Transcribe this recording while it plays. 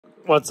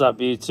What's up,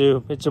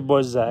 YouTube? It's your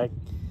boy Zach.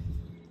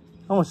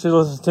 I want you to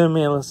listen to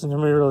me and listen to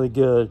me really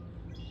good,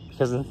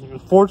 because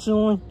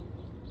unfortunately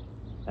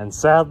and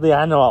sadly,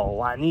 I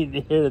know I need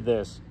to hear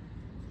this.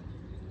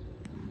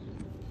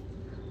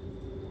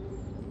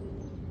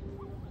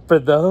 For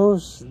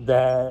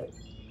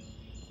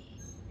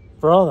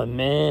all the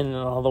men and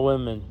all the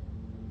women,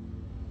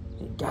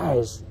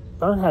 guys,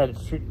 learn how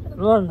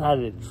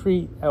to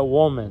treat a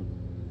woman.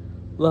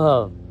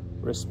 Love,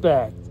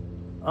 respect,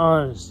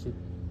 honesty,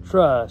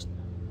 trust,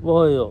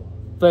 loyal,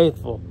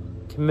 faithful,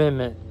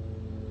 commitment.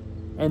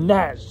 And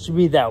that should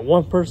be that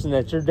one person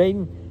that you're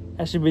dating.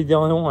 That should be the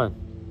only one.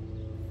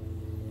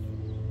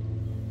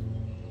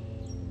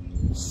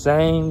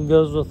 Same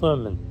goes with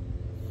women.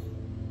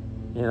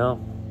 You know,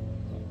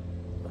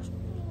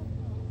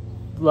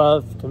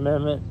 love,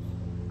 commitment,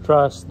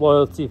 trust,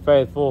 loyalty,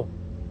 faithful.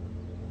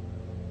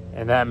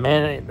 And that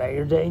man that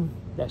you're dating,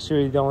 that should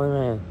be the only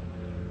man.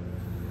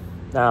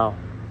 Now,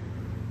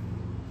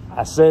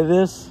 I say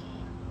this,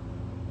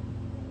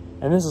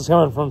 and this is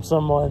coming from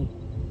someone,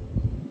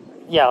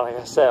 yeah, like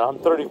I said, I'm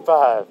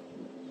 35,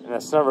 and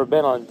that's never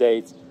been on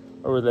dates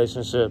or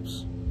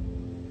relationships.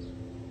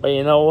 But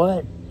you know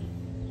what?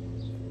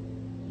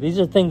 These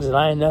are things that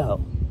I know.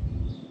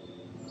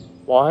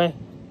 Why?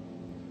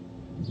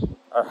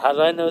 Or how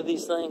did I know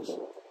these things?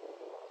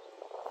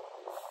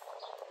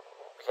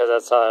 Because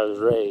that's how I was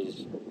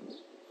raised.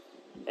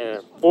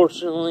 And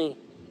unfortunately,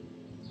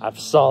 I've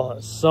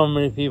saw so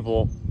many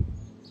people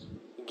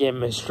get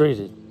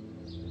mistreated.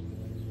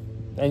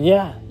 And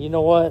yeah, you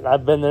know what?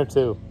 I've been there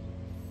too.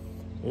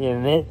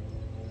 And it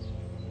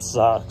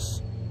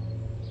sucks.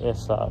 It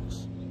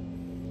sucks.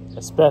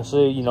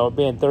 Especially, you know,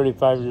 being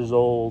 35 years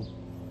old.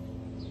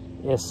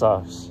 It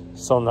sucks.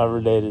 Still never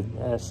dated.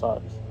 And it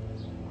sucks.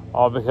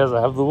 All because I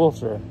have the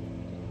wheelchair.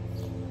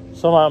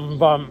 So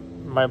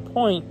my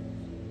point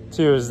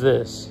too is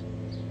this.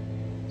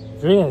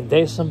 If you're going to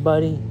date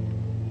somebody,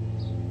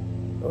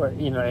 or,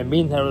 you know, and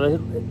be in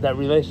that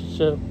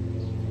relationship,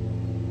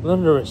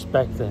 learn to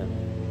respect them.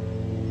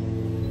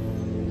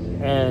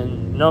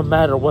 And no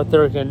matter what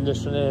their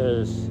condition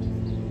is,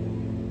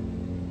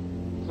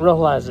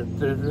 realize that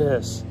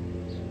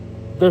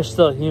they're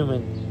still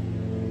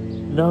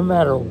human, no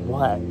matter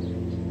what.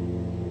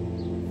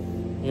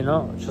 You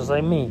know, just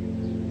like me.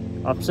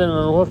 I'm sitting in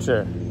a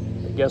wheelchair,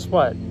 but guess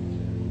what?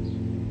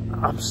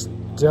 I'm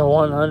still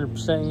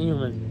 100%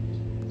 human,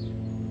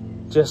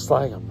 just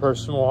like a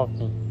person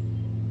walking.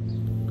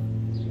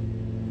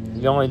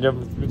 The only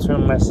difference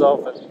between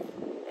myself and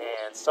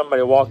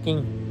somebody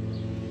walking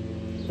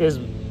is,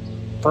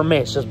 for me,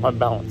 it's just my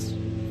balance.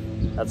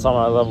 That's on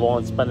my level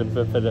 1 Spina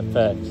Bifida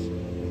effects.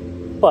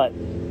 But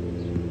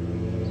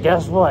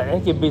guess what?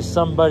 It could be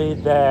somebody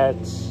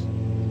that's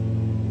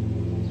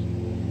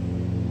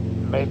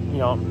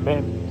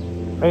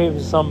maybe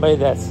somebody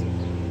that's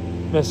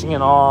missing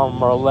an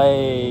arm or a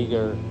leg,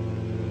 or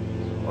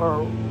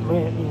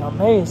you know,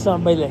 maybe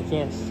somebody that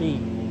can't see.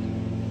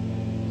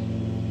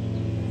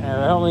 And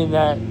I don't mean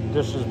that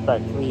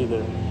disrespectfully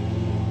either.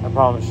 I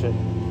promise you.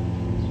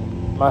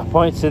 My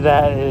point to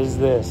that is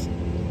this.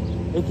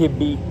 It could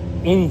be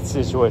any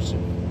situation.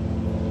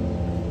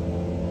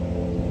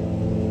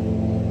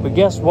 But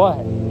guess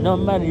what? No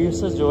matter your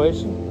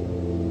situation,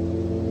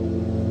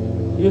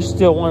 you're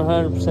still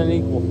 100%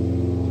 equal.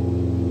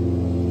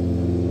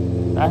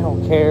 I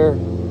don't care.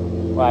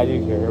 Well, I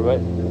do care,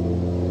 but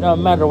no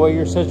matter what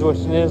your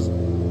situation is,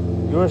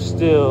 you're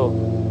still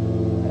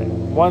a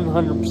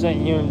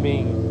 100% human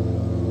being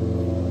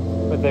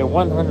with a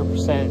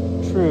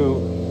 100%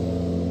 true,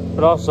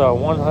 but also a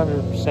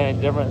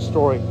 100% different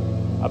story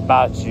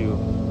about you.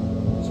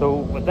 So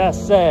with that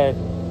said,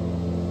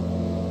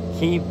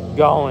 keep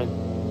going.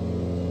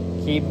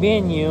 Keep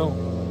being you.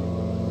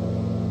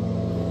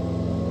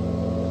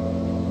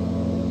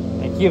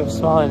 And keep a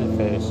smile in the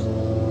face.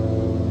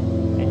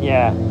 And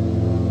yeah,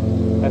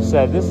 like I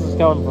said, this is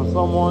coming from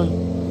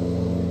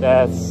someone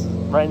that's,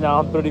 right now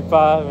I'm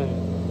 35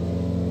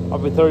 and I'll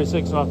be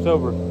 36 in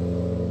October.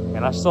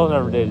 And I still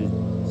never dated.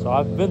 So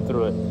I've been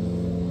through it.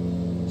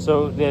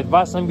 So the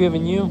advice I'm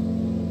giving you,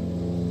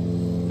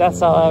 that's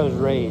how I was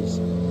raised.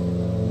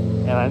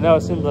 And I know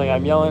it seems like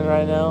I'm yelling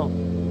right now,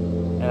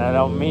 and I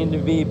don't mean to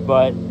be,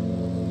 but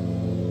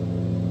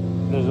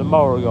there's a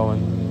mower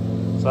going.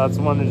 So that's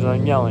one reason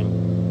I'm yelling.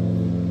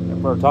 If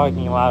we're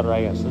talking louder,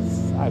 I guess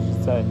I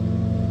should say.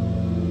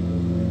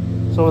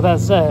 So with that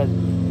said,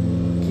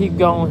 keep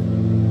going,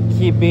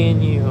 keep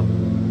being you,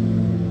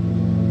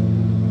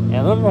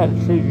 and learn how to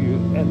treat you,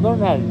 and learn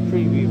how to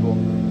treat people.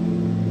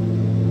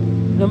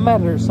 No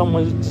matter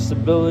someone's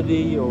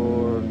disability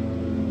or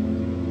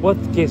what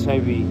the case may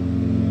be,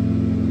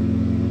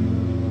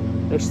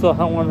 they're still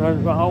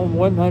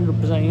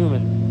 100%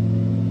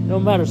 human. No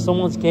matter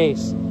someone's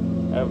case,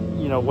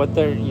 you know what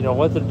their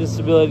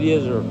disability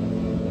is or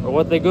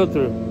what they go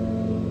through,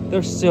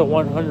 they're still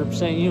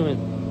 100%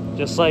 human,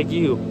 just like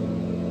you.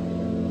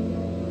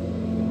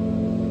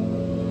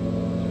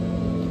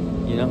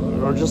 You know,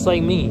 or just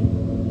like me,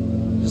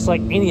 just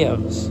like any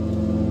of us.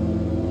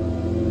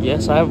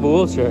 Yes, I have a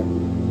wheelchair.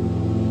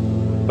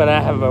 but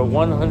I have a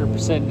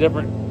 100%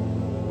 different,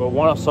 but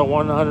also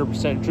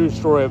 100% true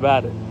story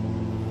about it,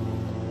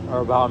 or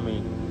about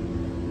me.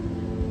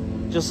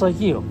 Just like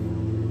you.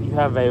 You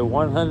have a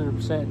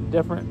 100%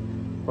 different,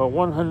 but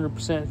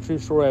 100% true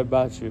story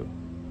about you.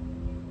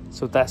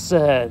 So with that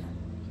said,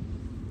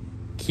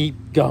 keep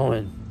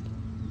going.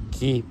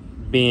 Keep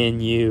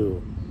being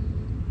you.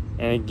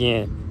 And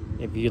again,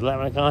 if you like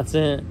my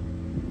content,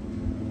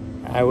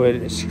 I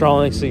would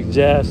strongly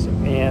suggest,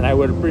 and I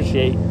would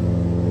appreciate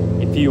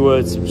if you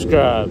would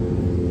subscribe.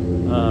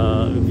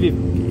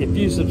 If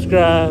you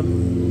subscribe,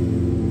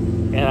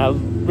 and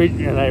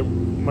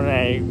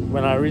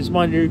when I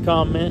respond to your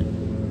comment,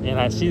 and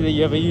I see that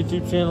you have a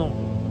YouTube channel,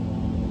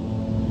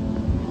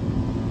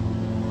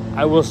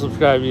 I will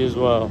subscribe to you as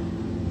well.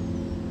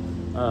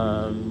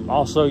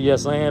 Also,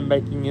 yes, I am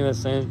making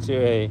this into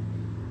a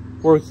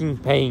working,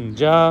 paying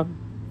job.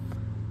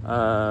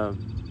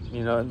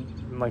 You know,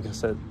 like I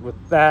said, with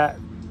that,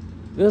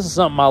 this is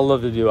something I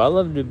love to do. I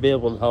love to be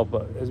able to help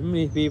as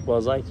many people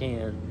as I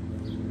can,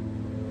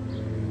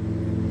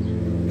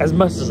 as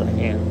much as I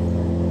can.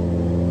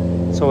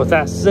 So with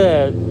that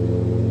said,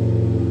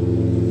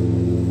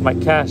 my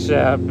Cash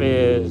App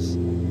is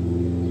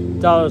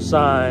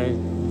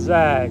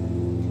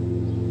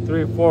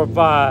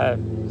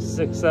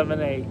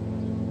 $Zach345678,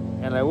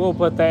 and I will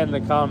put that in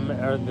the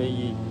comment or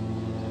the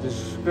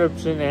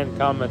description and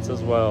comments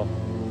as well.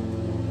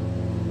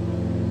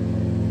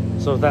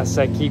 So with that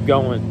said, keep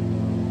going,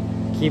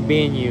 keep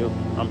being you.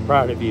 I'm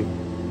proud of you,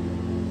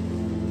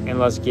 and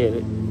let's get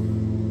it.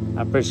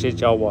 I appreciate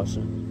y'all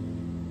watching.